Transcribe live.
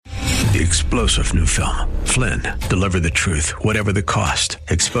the explosive new film, Flynn, Deliver the Truth, Whatever the Cost,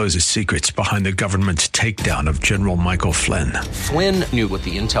 exposes secrets behind the government's takedown of General Michael Flynn. Flynn knew what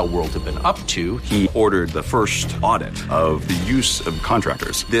the intel world had been up to. He ordered the first audit of the use of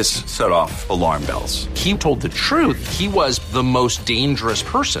contractors. This set off alarm bells. He told the truth. He was the most dangerous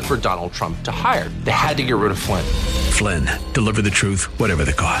person for Donald Trump to hire. They had to get rid of Flynn. Flynn, Deliver the Truth, Whatever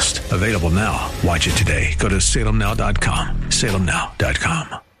the Cost. Available now. Watch it today. Go to salemnow.com.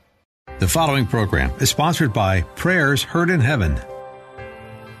 salemnow.com. The following program is sponsored by Prayers Heard in Heaven.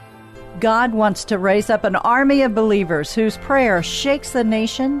 God wants to raise up an army of believers whose prayer shakes the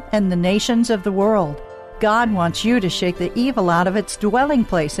nation and the nations of the world. God wants you to shake the evil out of its dwelling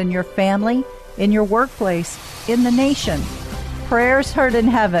place in your family, in your workplace, in the nation. Prayers Heard in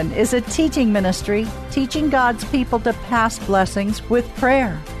Heaven is a teaching ministry teaching God's people to pass blessings with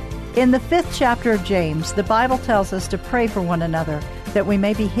prayer. In the 5th chapter of James, the Bible tells us to pray for one another that we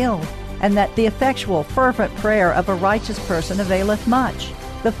may be healed, and that the effectual, fervent prayer of a righteous person availeth much.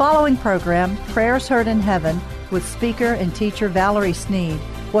 The following program, Prayers Heard in Heaven, with speaker and teacher Valerie Sneed,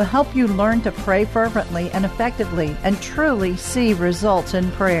 will help you learn to pray fervently and effectively and truly see results in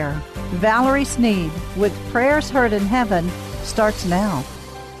prayer. Valerie Sneed with Prayers Heard in Heaven starts now.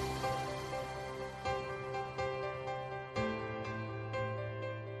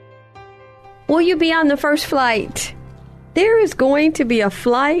 Will you be on the first flight? There is going to be a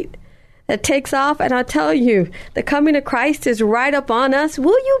flight that takes off, and I'll tell you, the coming of Christ is right up on us.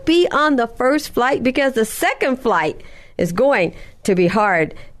 Will you be on the first flight? Because the second flight is going to be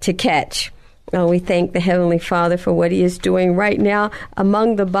hard to catch. Oh, we thank the Heavenly Father for what He is doing right now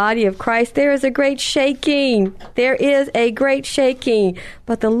among the body of Christ. There is a great shaking. There is a great shaking.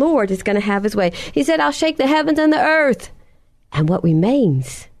 But the Lord is going to have His way. He said, I'll shake the heavens and the earth. And what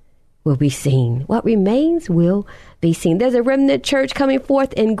remains will be seen. What remains will be seen. There's a remnant church coming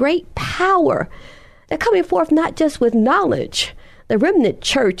forth in great power. They're coming forth not just with knowledge. The remnant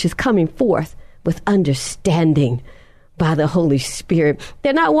church is coming forth with understanding by the Holy Spirit.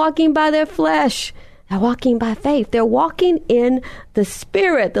 They're not walking by their flesh. They're walking by faith. They're walking in the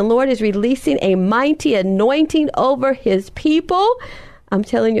Spirit. The Lord is releasing a mighty anointing over His people. I'm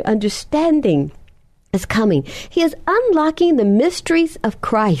telling you, understanding is coming. He is unlocking the mysteries of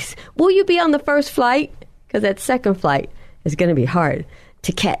Christ. Will you be on the first flight? Because that second flight is going to be hard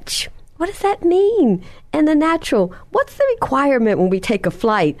to catch. What does that mean in the natural? What's the requirement when we take a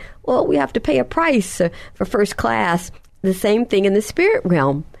flight? Well, we have to pay a price for first class. The same thing in the spirit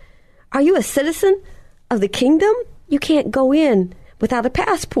realm. Are you a citizen of the kingdom? You can't go in without a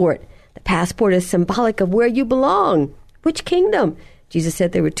passport. The passport is symbolic of where you belong. Which kingdom? Jesus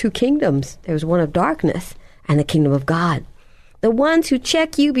said there were two kingdoms. There was one of darkness and the kingdom of God. The ones who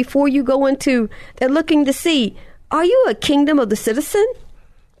check you before you go into, they're looking to see, are you a kingdom of the citizen?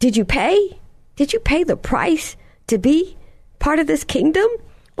 Did you pay? Did you pay the price to be part of this kingdom?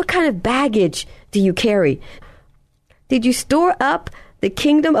 What kind of baggage do you carry? Did you store up the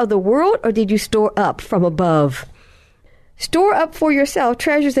kingdom of the world, or did you store up from above? Store up for yourself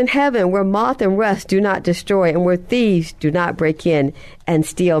treasures in heaven where moth and rust do not destroy and where thieves do not break in and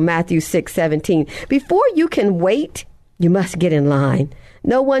steal. Matthew 6:17. Before you can wait, you must get in line.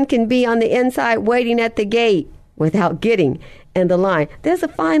 No one can be on the inside waiting at the gate without getting in the line. There's a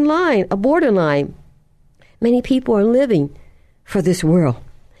fine line, a borderline. Many people are living for this world.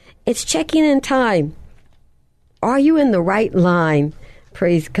 It's checking in time. Are you in the right line?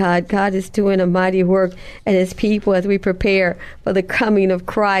 Praise God. God is doing a mighty work in His people as we prepare for the coming of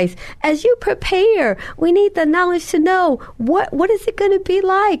Christ. As you prepare, we need the knowledge to know what is it going to be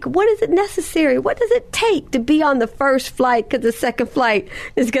like? What is it necessary? What does it take to be on the first flight? Because the second flight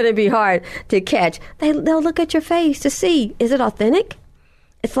is going to be hard to catch. They'll look at your face to see, is it authentic?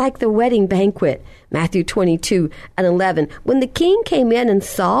 It's like the wedding banquet, Matthew 22:11. When the king came in and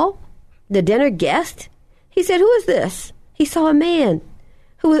saw the dinner guest, he said, who is this? He saw a man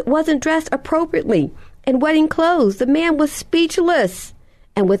who wasn't dressed appropriately in wedding clothes. The man was speechless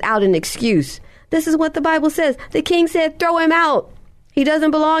and without an excuse. This is what the Bible says. The king said, throw him out. He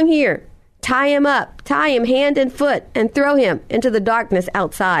doesn't belong here. Tie him up, tie him hand and foot, and throw him into the darkness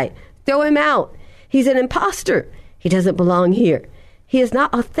outside. Throw him out. He's an imposter. He doesn't belong here. He is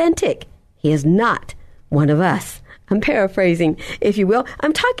not authentic. He is not one of us. I'm paraphrasing, if you will.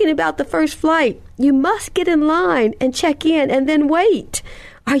 I'm talking about the first flight. You must get in line and check in and then wait.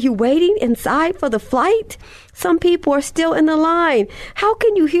 Are you waiting inside for the flight? Some people are still in the line. How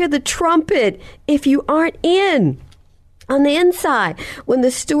can you hear the trumpet if you aren't in? On the inside, when the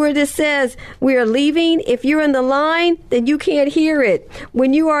stewardess says we are leaving, if you're in the line, then you can't hear it.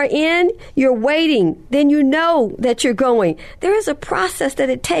 When you are in, you're waiting, then you know that you're going. There is a process that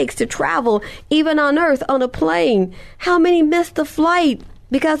it takes to travel, even on earth, on a plane. How many miss the flight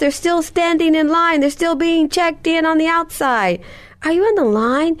because they're still standing in line? They're still being checked in on the outside. Are you in the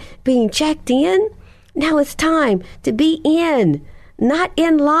line being checked in? Now it's time to be in. Not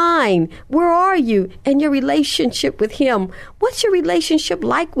in line. Where are you in your relationship with Him? What's your relationship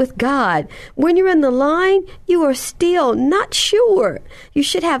like with God? When you're in the line, you are still not sure. You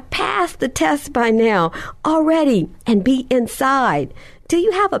should have passed the test by now already and be inside. Do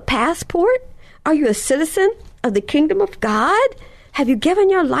you have a passport? Are you a citizen of the kingdom of God? Have you given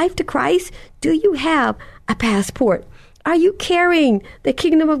your life to Christ? Do you have a passport? Are you carrying the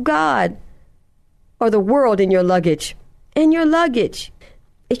kingdom of God or the world in your luggage? In your luggage.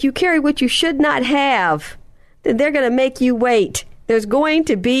 If you carry what you should not have, then they're going to make you wait. There's going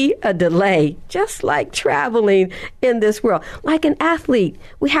to be a delay, just like traveling in this world. Like an athlete,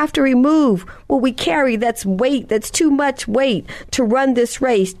 we have to remove what we carry that's weight, that's too much weight to run this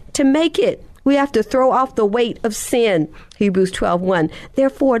race, to make it. We have to throw off the weight of sin, Hebrews 12:1.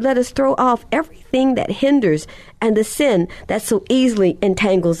 Therefore, let us throw off everything that hinders and the sin that so easily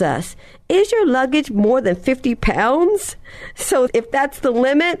entangles us. Is your luggage more than 50 pounds? So if that's the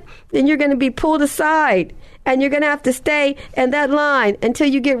limit, then you're going to be pulled aside and you're going to have to stay in that line until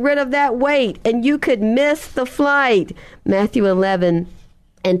you get rid of that weight, and you could miss the flight. Matthew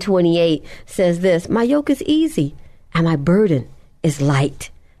 11:28 says this, my yoke is easy and my burden is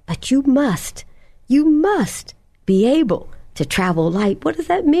light. But you must be able to travel light. What does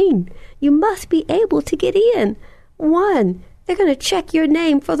that mean? You must be able to get in. 1, they're going to check your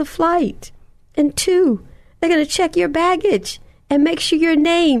name for the flight. And 2, they're going to check your baggage and make sure your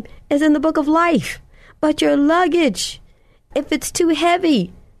name is in the book of life. But your luggage, if it's too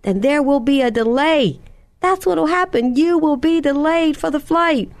heavy, then there will be a delay. That's what will happen. You will be delayed for the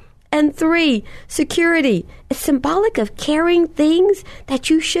flight. And 3, security. It's symbolic of carrying things that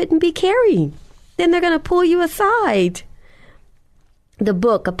you shouldn't be carrying. Then they're going to pull you aside. The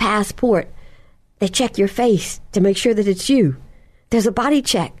book, a passport. They check your face to make sure that it's you. There's a body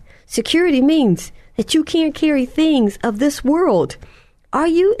check. Security means that you can't carry things of this world. Are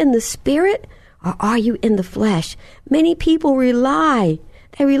you in the spirit or are you in the flesh? Many people rely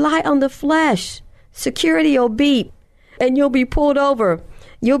on the flesh. Security will beep and you'll be pulled over.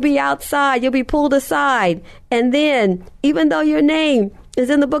 You'll be outside. You'll be pulled aside. And then, even though your name is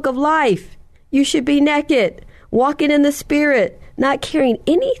in the book of life, you should be naked, walking in the spirit, not carrying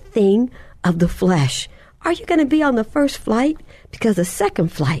anything of the flesh. Are you going to be on the first flight? Because the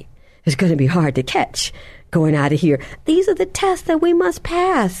second flight is going to be hard to catch going out of here. These are the tests that we must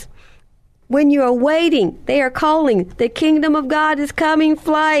pass. When you are waiting, they are calling, the kingdom of God is coming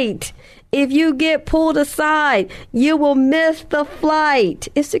flight. If you get pulled aside, you will miss the flight.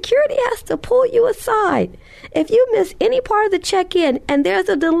 If security has to pull you aside, if you miss any part of the check-in and there's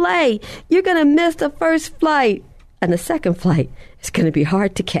a delay, you're going to miss the first flight. And the second flight is going to be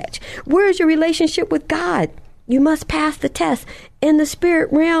hard to catch. Where is your relationship with God? You must pass the test in the spirit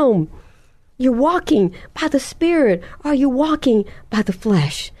realm. You're walking by the spirit. Or are you walking by the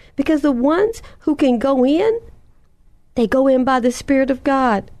flesh? Because the ones who can go in, they go in by the Spirit of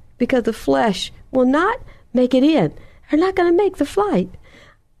God. Because the flesh will not make it in. They're not going to make the flight.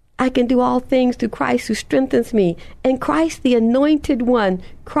 I can do all things through Christ who strengthens me. And Christ, the anointed one,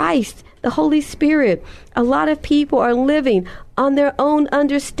 Christ, the Holy Spirit. A lot of people are living on their own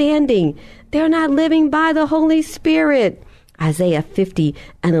understanding. They're not living by the Holy Spirit. Isaiah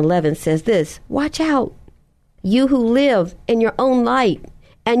 50:11 says this, watch out, you who live in your own light,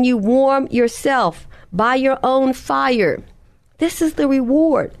 and you warm yourself by your own fire. This is the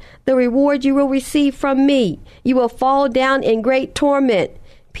reward you will receive from me. You will fall down in great torment.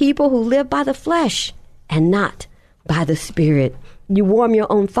 People who live by the flesh and not by the Spirit. You warm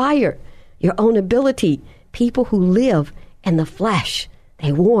your own fire, your own ability. People who live in the flesh,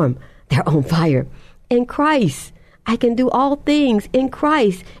 they warm their own fire. In Christ, I can do all things in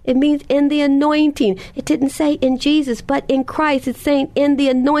Christ. It means in the anointing. It didn't say in Jesus, but in Christ. It's saying in the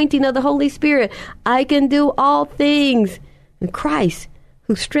anointing of the Holy Spirit. I can do all things in Christ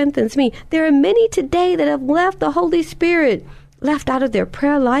who strengthens me. There are many today that have left the Holy Spirit, left out of their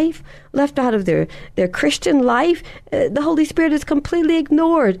prayer life, left out of their Christian life. The Holy Spirit is completely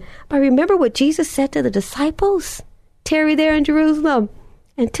ignored. But remember what Jesus said to the disciples? Tarry there in Jerusalem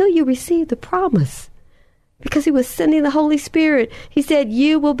until you receive the promise. Because he was sending the Holy Spirit. He said,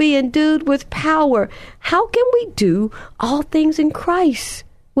 you will be endued with power. How can we do all things in Christ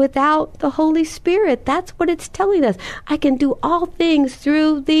without the Holy Spirit. That's what it's telling us. I can do all things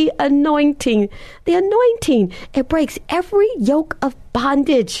through the anointing. The anointing, it breaks every yoke of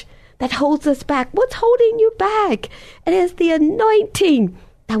bondage that holds us back. What's holding you back? It is the anointing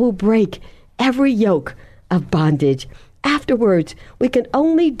that will break every yoke of bondage. Afterwards, we can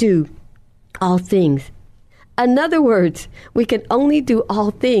only do all things. In other words, we can only do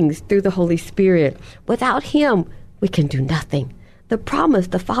all things through the Holy Spirit. Without Him, we can do nothing. The promise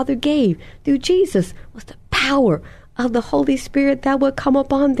the Father gave through Jesus was the power of the Holy Spirit that would come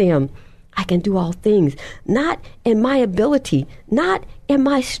upon them. I can do all things, not in my ability, not in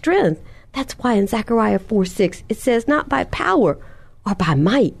my strength. That's why in Zechariah 4:6 it says, not by power or by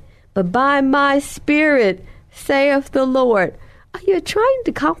might, but by my Spirit, saith the Lord. Are you trying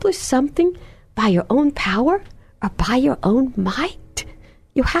to accomplish something by your own power or by your own might?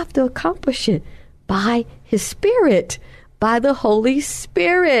 You have to accomplish it by His Spirit, by the Holy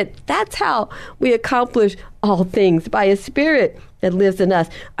Spirit. That's how we accomplish all things, by His Spirit that lives in us.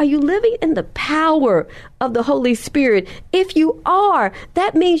 Are you living in the power of the Holy Spirit? If you are,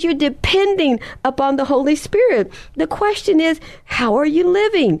 that means you're depending upon the Holy Spirit. The question is, how are you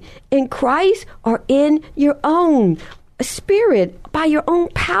living? In Christ or in your own spirit, by your own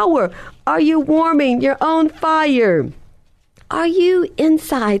power? Are you warming your own fire? Are you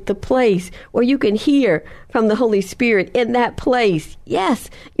inside the place where you can hear from the Holy Spirit in that place? Yes,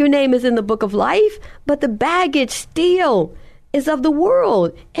 your name is in the book of life, but the baggage still is of the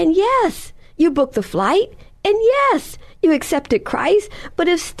world. And yes, you booked the flight. And yes, you accepted Christ. But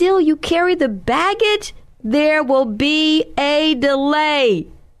if still you carry the baggage, there will be a delay.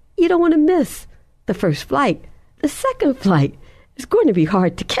 You don't want to miss the first flight. The second flight is going to be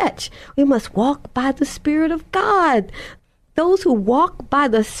hard to catch. We must walk by the Spirit of God. Those who walk by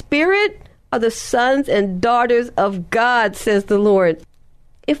the Spirit are the sons and daughters of God, says the Lord.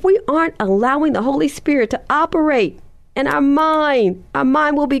 If we aren't allowing the Holy Spirit to operate in our mind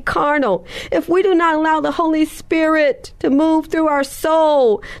will be carnal. If we do not allow the Holy Spirit to move through our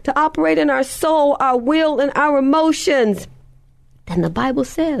soul, to operate in our soul, our will, and our emotions, then the Bible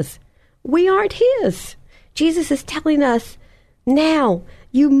says we aren't His. Jesus is telling us now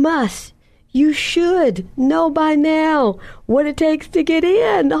you should know by now what it takes to get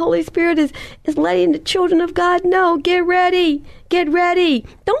in. The Holy Spirit is letting the children of God know, get ready. Get ready.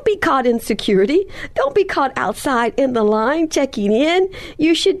 Don't be caught in security. Don't be caught outside in the line checking in.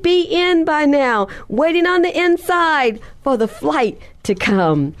 You should be in by now, waiting on the inside for the flight to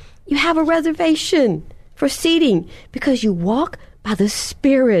come. You have a reservation for seating because you walk by the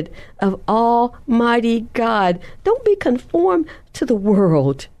Spirit of Almighty God. Don't be conformed to the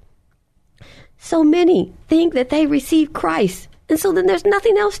world. So many think that they receive Christ, and so then there's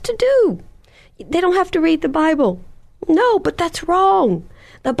nothing else to do. They don't have to read the Bible. No, but that's wrong.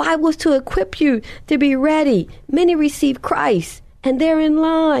 The Bible is to equip you to be ready. Many receive Christ, and they're in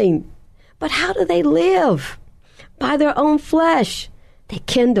line. But how do they live? By their own flesh. They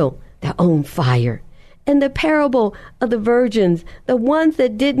kindle their own fire. In the parable of the virgins, the ones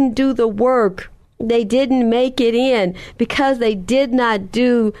that didn't do the work, they didn't make it in because they did not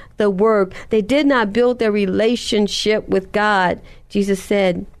do the work. They did not build their relationship with God. Jesus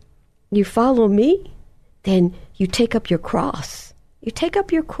said, you follow me, then you take up your cross. You take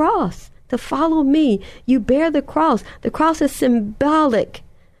up your cross to follow me. You bear the cross. The cross is symbolic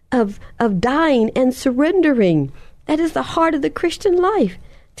of dying and surrendering. That is the heart of the Christian life,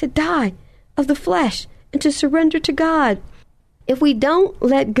 to die of the flesh and to surrender to God. If we don't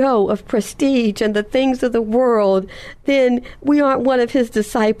let go of prestige and the things of the world, then we aren't one of His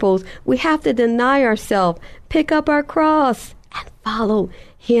disciples. We have to deny ourselves, pick up our cross, and follow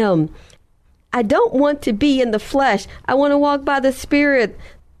Him. I don't want to be in the flesh. I want to walk by the Spirit.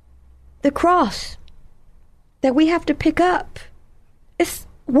 The cross that we have to pick up, it's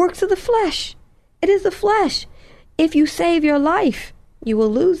works of the flesh. It is the flesh. If you save your life, you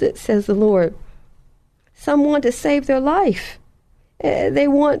will lose it, says the Lord. Some want to save their life. They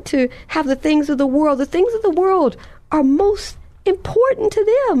want to have the things of the world. The things of the world are most important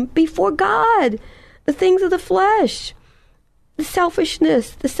to them before God. The things of the flesh, the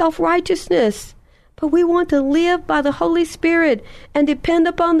selfishness, the self-righteousness. But we want to live by the Holy Spirit and depend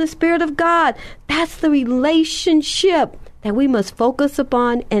upon the Spirit of God. That's the relationship that we must focus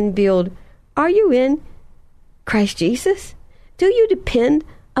upon and build. Are you in Christ Jesus? Do you depend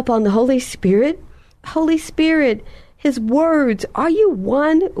upon the Holy Spirit? Holy Spirit, His words, are you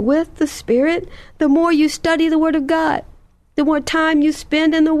one with the Spirit? The more you study the Word of God, the more time you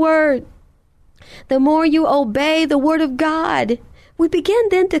spend in the Word, the more you obey the Word of God, we begin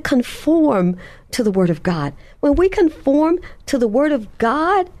then to conform to the Word of God. When we conform to the Word of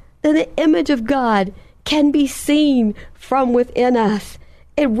God, then the image of God can be seen from within us.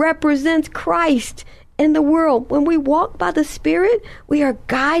 It represents Christ in the world. When we walk by the Spirit, we are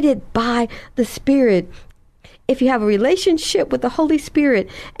guided by the Spirit. If you have a relationship with the Holy Spirit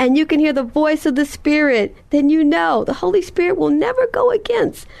and you can hear the voice of the Spirit, then you know the Holy Spirit will never go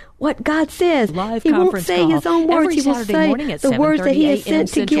against what God says. Live he won't say his own words. He will say the words that he has sent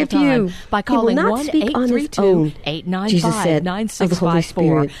to give you. By calling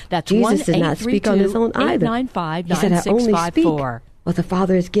 1-832-895-9654. That's Jesus did not speak on his own either. He said, I only speak what the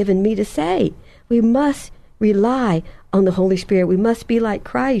Father has given me to say. We must rely on the Holy Spirit. We must be like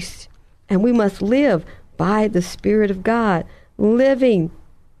Christ. And we must live by the Spirit of God, living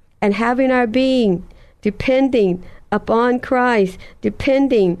and having our being, depending upon Christ,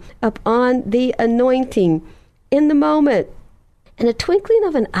 depending upon the anointing. In the moment, in a twinkling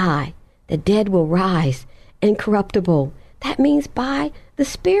of an eye, the dead will rise incorruptible. That means by the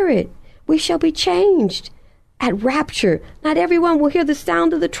Spirit we shall be changed. At rapture, not everyone will hear the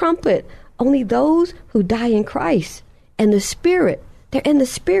sound of the trumpet, only those who die in Christ. And the Spirit, they're in the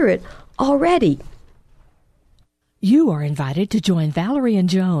Spirit already. You are invited to join Valerie and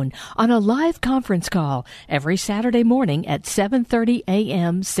Joan on a live conference call every Saturday morning at 7:30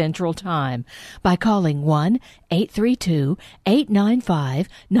 a.m. Central Time by calling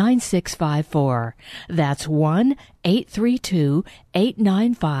 1-832-895-9654. That's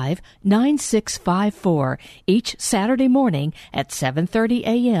 1-832-895-9654 each Saturday morning at 7:30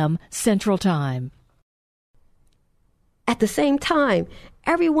 a.m. Central Time. At the same time,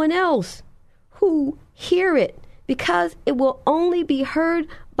 everyone else who hear it, because it will only be heard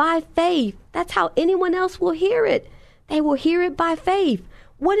by faith. That's how anyone else will hear it. They will hear it by faith.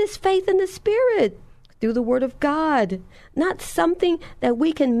 What is faith in the Spirit? Through the Word of God. Not something that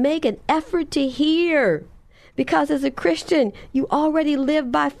we can make an effort to hear. Because as a Christian, you already live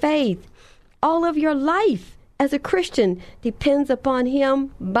by faith. All of your life as a Christian depends upon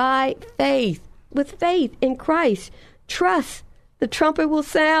Him by faith. With faith in Christ, trust the trumpet will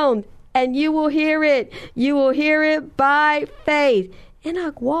sound. And you will hear it. You will hear it by faith.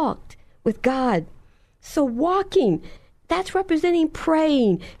 Enoch walked with God. So walking, that's representing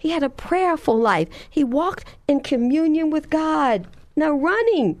praying. He had a prayerful life. He walked in communion with God. Now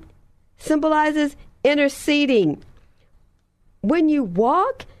running symbolizes interceding. When you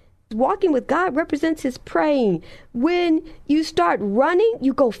walking with God represents His praying. When you start running,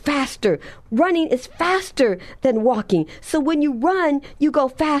 you go faster. Running is faster than walking. So when you run, you go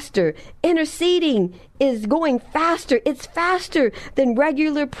faster. Interceding is going faster. It's faster than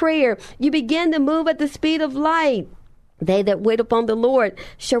regular prayer. You begin to move at the speed of light. They that wait upon the Lord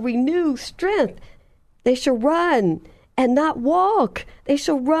shall renew strength. They shall run and not walk. They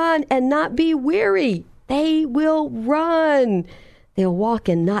shall run and not be weary. They will run. They'll walk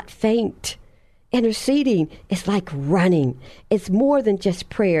and not faint. Interceding is like running. It's more than just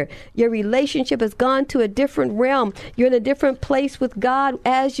prayer. Your relationship has gone to a different realm. You're in a different place with God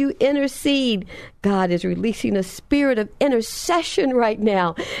as you intercede. God is releasing a spirit of intercession right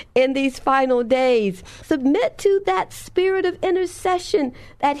now in these final days. Submit to that spirit of intercession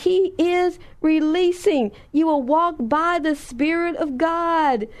that He is releasing. You will walk by the Spirit of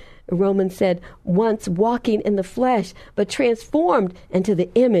God. Romans said, once walking in the flesh, but transformed into the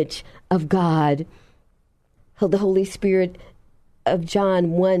image of God. The Holy Spirit of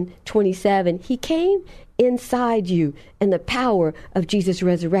John 1:27, He came inside you in the power of Jesus'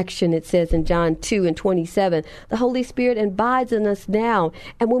 resurrection. It says in John 2:27, the Holy Spirit abides in us now.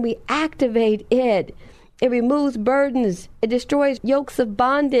 And when we activate it, it removes burdens. It destroys yokes of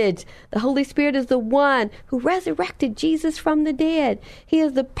bondage. The Holy Spirit is the one who resurrected Jesus from the dead. He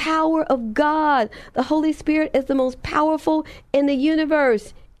is the power of God. The Holy Spirit is the most powerful in the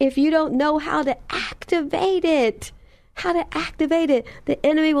universe. If you don't know how to activate it, the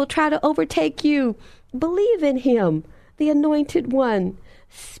enemy will try to overtake you. Believe in Him, the Anointed One.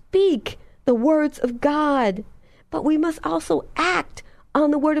 Speak the words of God. But we must also act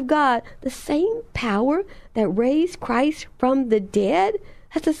on the Word of God. The same power that raised Christ from the dead,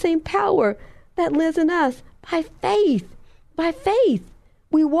 that's the same power that lives in us by faith. By faith.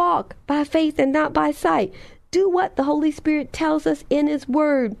 We walk by faith and not by sight. Do what the Holy Spirit tells us in His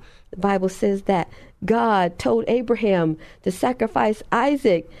Word. The Bible says that God told Abraham to sacrifice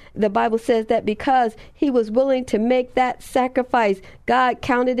Isaac. The Bible says that because he was willing to make that sacrifice, God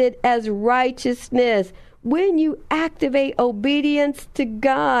counted it as righteousness. When you activate obedience to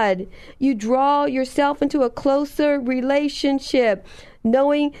God, you draw yourself into a closer relationship,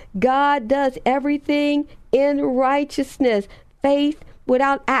 knowing God does everything in righteousness. Faith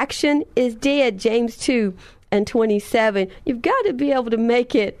without action is dead, James 2. and 27, you've got to be able to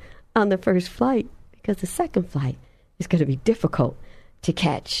make it on the first flight, because the second flight is going to be difficult to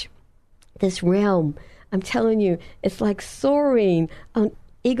catch. This realm, I'm telling you, it's like soaring on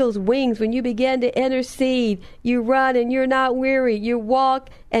eagle's wings. When you begin to intercede, you run and you're not weary. You walk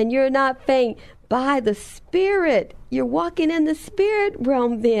and you're not faint. By the Spirit, you're walking in the Spirit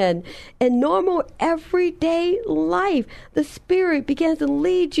realm then. In normal, everyday life, the Spirit begins to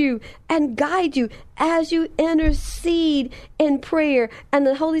lead you and guide you as you intercede in prayer. And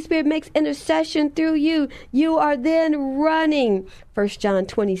the Holy Spirit makes intercession through you. You are then running. 1 John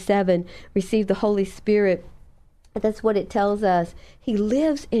 27, receive the Holy Spirit. That's what it tells us. He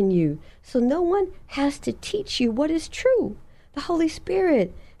lives in you. So no one has to teach you what is true. The Holy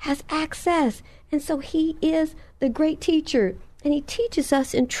Spirit has access. And so he is the great teacher. And he teaches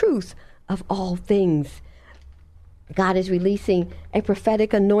us in truth of all things. God is releasing a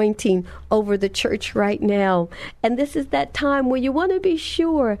prophetic anointing over the church right now. And this is that time where you want to be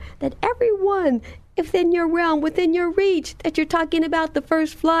sure that everyone within your realm, within your reach, that you're talking about the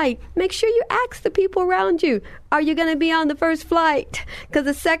first flight. Make sure you ask the people around you, are you going to be on the first flight? Because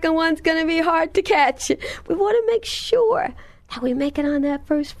the second one's going to be hard to catch. We want to make sure that we make it on that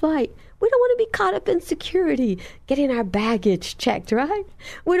first flight. We don't want to be caught up in security, getting our baggage checked, right?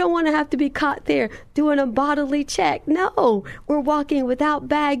 We don't want to have to be caught there doing a bodily check. No, we're walking without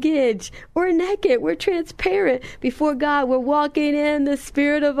baggage. We're naked. We're transparent before God. We're walking in the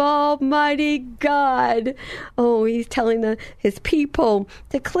Spirit of Almighty God. Oh, he's telling his people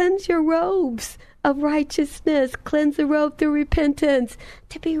to cleanse your robes of righteousness, cleanse the robe through repentance,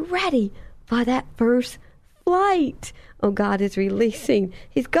 to be ready for that first flight. Oh, God is releasing.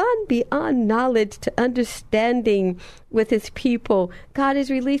 He's gone beyond knowledge to understanding with his people. God is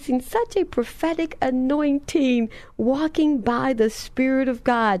releasing such a prophetic anointing, walking by the Spirit of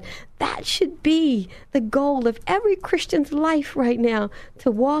God. That should be the goal of every Christian's life right now, to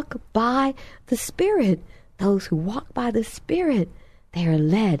walk by the Spirit. Those who walk by the Spirit, they are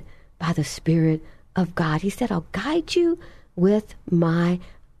led by the Spirit of God. He said, I'll guide you with my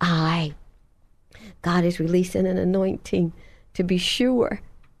eye. God is releasing an anointing to be sure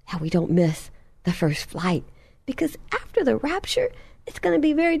that we don't miss the first flight. Because after the rapture, it's going to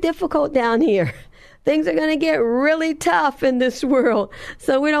be very difficult down here. Things are going to get really tough in this world.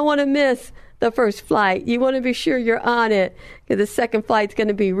 So we don't want to miss the first flight. You want to be sure you're on it, because the second flight's going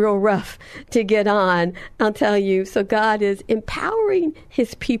to be real rough to get on, I'll tell you. So God is empowering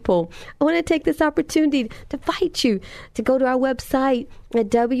his people. I want to take this opportunity to invite you to go to our website at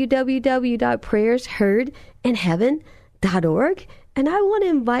www.prayersheardinheaven.org. And I want to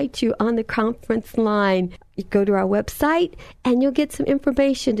invite you on the conference line. You go to our website and you'll get some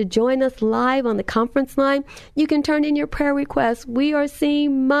information to join us live on the conference line. You can turn in your prayer requests. We are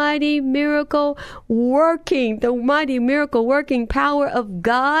seeing mighty miracle working, the mighty miracle working power of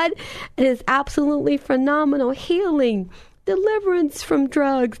God. It is absolutely phenomenal. Healing, deliverance from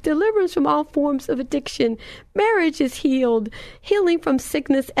drugs, deliverance from all forms of addiction. Marriage is healed, healing from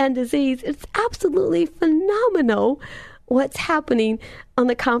sickness and disease. It's absolutely phenomenal what's happening on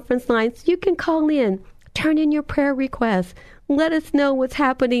the conference line. So you can call in, turn in your prayer requests, let us know what's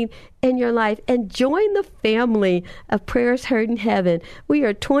happening in your life, and join the family of Prayers Heard in Heaven. We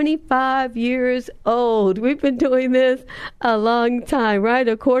are 25 years old. We've been doing this a long time, right?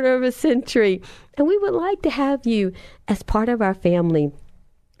 A quarter of a century. And we would like to have you as part of our family.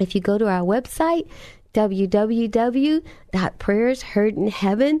 If you go to our website,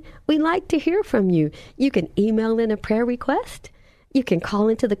 www.prayersheardinheaven, we'd like to hear from you. You can email in a prayer request. You can call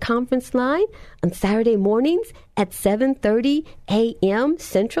into the conference line on Saturday mornings at 7:30 a.m.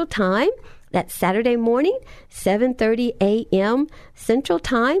 Central Time. That's Saturday morning, 7:30 a.m. Central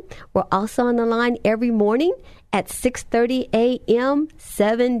Time. We're also on the line every morning at 6:30 a.m.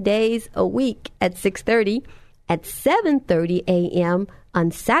 7 days a week at 6:30, at 7:30 a.m.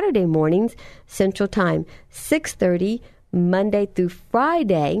 on Saturday mornings, Central Time, 6:30 Monday through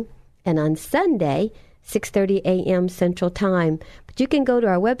Friday, and on Sunday, 6:30 a.m. Central Time. But you can go to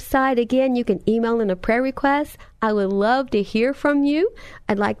our website. Again, you can email in a prayer request. I would love to hear from you.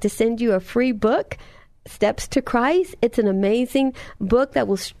 I'd like to send you a free book, Steps to Christ. It's an amazing book that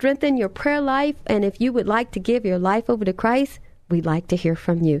will strengthen your prayer life. And if you would like to give your life over to Christ, we'd like to hear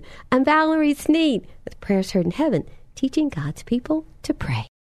from you. I'm Valerie Sneed with Prayers Heard in Heaven, teaching God's people to pray.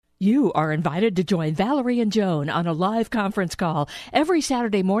 You are invited to join Valerie and Joan on a live conference call every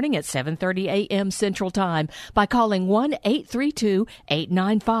Saturday morning at 7:30 a.m. Central Time by calling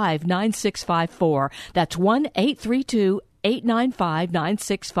 1-832-895-9654. That's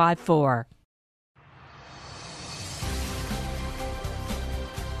 1-832-895-9654.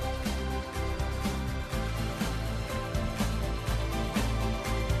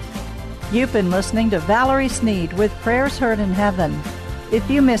 You've been listening to Valerie Sneed with Prayers Heard in Heaven. If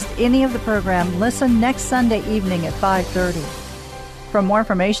you missed any of the program, listen next Sunday evening at 5:30. For more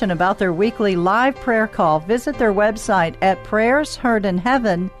information about their weekly live prayer call, visit their website at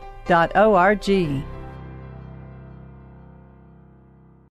prayersheardinheaven.org.